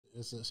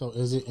So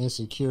is it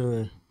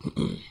insecure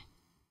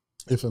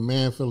if a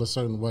man feel a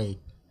certain way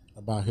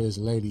about his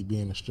lady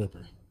being a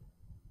stripper?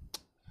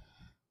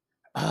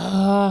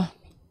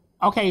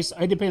 Okay, so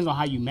it depends on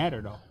how you met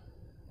her though,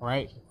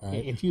 right?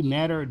 If you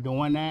met her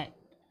doing that,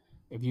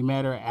 if you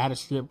met her at a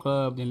strip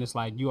club, then it's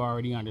like you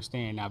already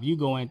understand. Now, if you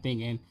go in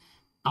thinking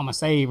I'm gonna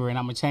save her and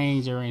I'm gonna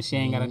change her and she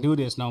ain't gotta do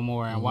this no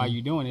more, and why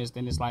you doing this,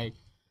 then it's like,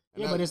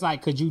 but it's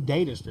like, could you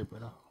date a stripper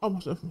though?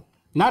 Almost definitely.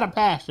 Not a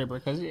past stripper,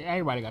 because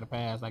everybody got a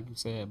past, like you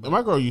said. But and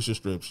my girl used to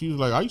strip. She was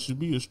like, I used to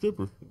be a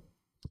stripper.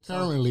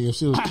 Currently, if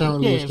she was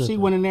currently a stripper. If she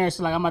went in there,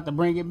 she's like, I'm about to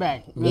bring it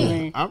back. You know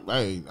what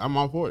I mean? I'm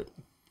all for it.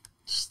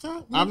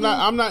 Stop. I'm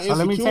not insecure. So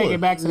let me take it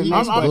back to the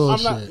next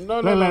question.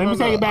 Let me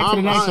take it back to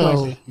the next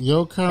question.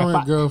 Your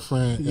current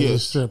girlfriend is a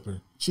stripper.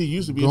 She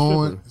used to be a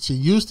stripper. She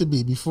used to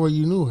be before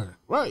you knew her.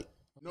 Right.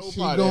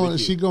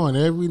 She going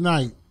every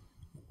night,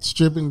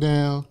 stripping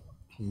down,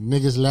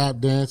 niggas lap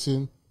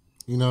dancing.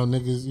 You know,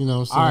 niggas, you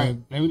know what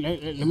I'm saying? All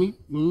right, let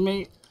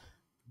me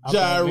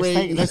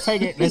gyrate. Let's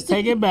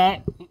take it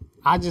back.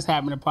 I just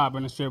happened to pop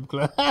in a strip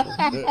club.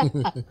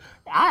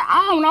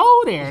 I don't know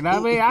who there. I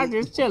mean, I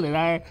just chilling.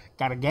 I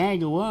got a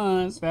gang of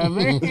ones. I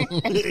mean.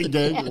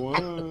 Gang of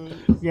ones.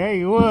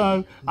 Gang of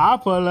ones. I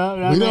pull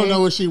up. We don't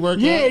know what she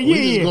working at.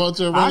 We just go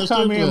to a I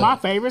come in, my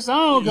favorite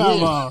song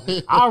come on.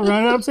 I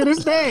run up to the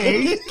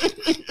stage.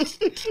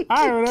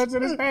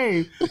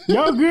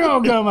 Your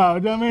girl come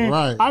out. I mean,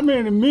 right. I'm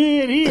in the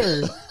mid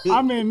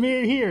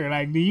here.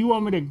 Like, do you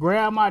want me to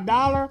grab my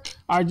dollar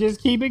or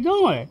just keep it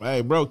going? Hey,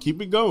 bro, keep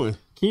it going.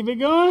 Keep it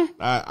going?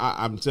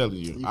 I'm telling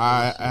you,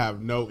 I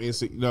have no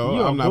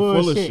I'm not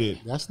full of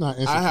shit. That's not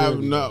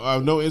insecurity. I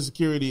have no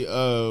insecurity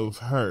of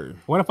her.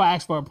 What if I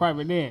ask for a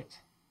private dance?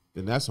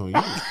 Then that's on you.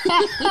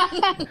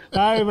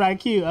 I'd be like,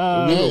 cute.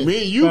 Me and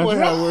you would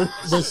have work.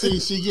 But see,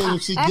 she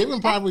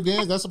giving private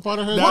dance. That's a part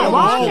of her.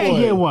 Why I can't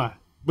get one?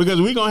 Because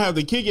we gonna have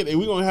to kick it, and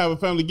we gonna have a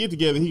family get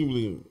together. He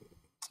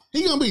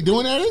gonna be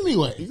doing that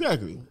anyway.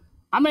 Exactly.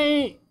 I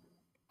mean,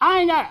 I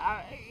ain't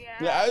got.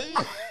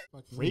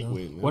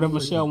 What if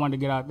Michelle wanted to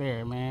get out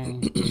there,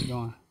 man? What you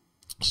doing?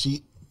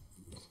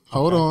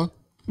 Hold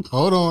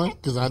on,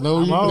 because I know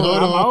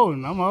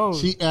I'm old.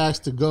 She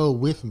asked to go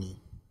with me.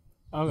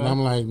 Okay. And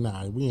I'm like,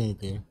 nah, we ain't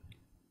there.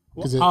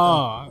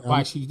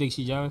 Why she think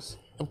she jealous?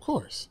 Of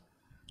course.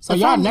 So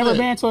y'all never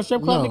been to a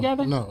strip club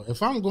together? No.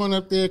 If I'm going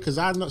up there, because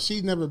I know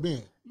she's never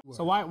been.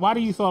 So why do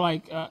you feel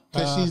like?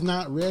 Because she's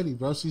not ready,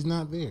 bro. She's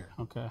not there.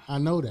 Okay. I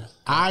know that.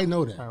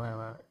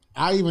 Right.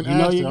 I even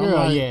asked her, girl,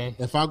 I'm like,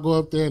 if I go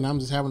up there and I'm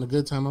just having a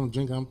good time, I'm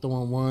drinking, I'm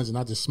throwing ones, and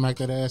I just smack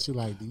that ass, you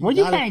like,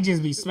 you can't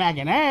just be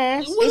smacking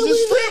ass. It's a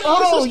strip.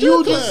 Oh,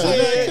 you just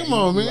said, come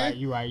on, man.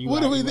 You right.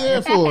 What are we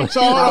there for? So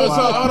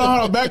hold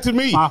on. Back to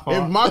me.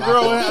 If my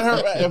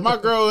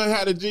girl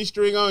had a G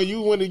string on,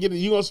 you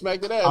gonna smack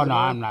that ass? Oh no,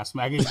 I'm not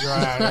smacking your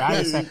ass. I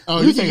just said,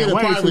 you can get a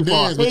private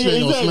dance, but you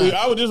ain't gonna smack.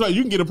 I was just like,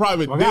 you can get a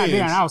private dance.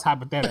 Goddamn, that was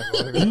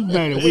hypothetical. You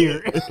made it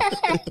weird.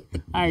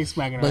 I ain't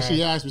smacking her ass. But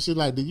she asked me, she's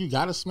like, "Do you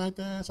gotta smack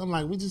the ass?" I'm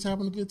like, "We just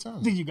having a good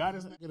time." Did you gotta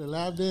get a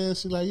lap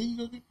dance? She's like,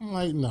 I'm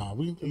like, nah,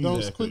 we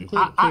don't click.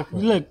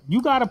 Look,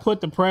 you gotta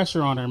put the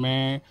pressure on her,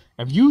 man.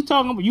 If you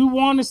you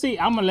want to see,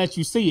 I'm gonna let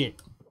you see it.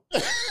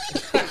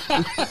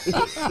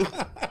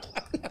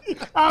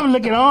 I'm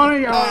looking all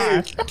in your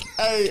eyes.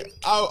 Hey,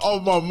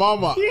 oh my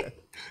mama.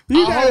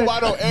 You I hope I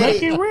don't edit.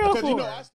 Make it real for her.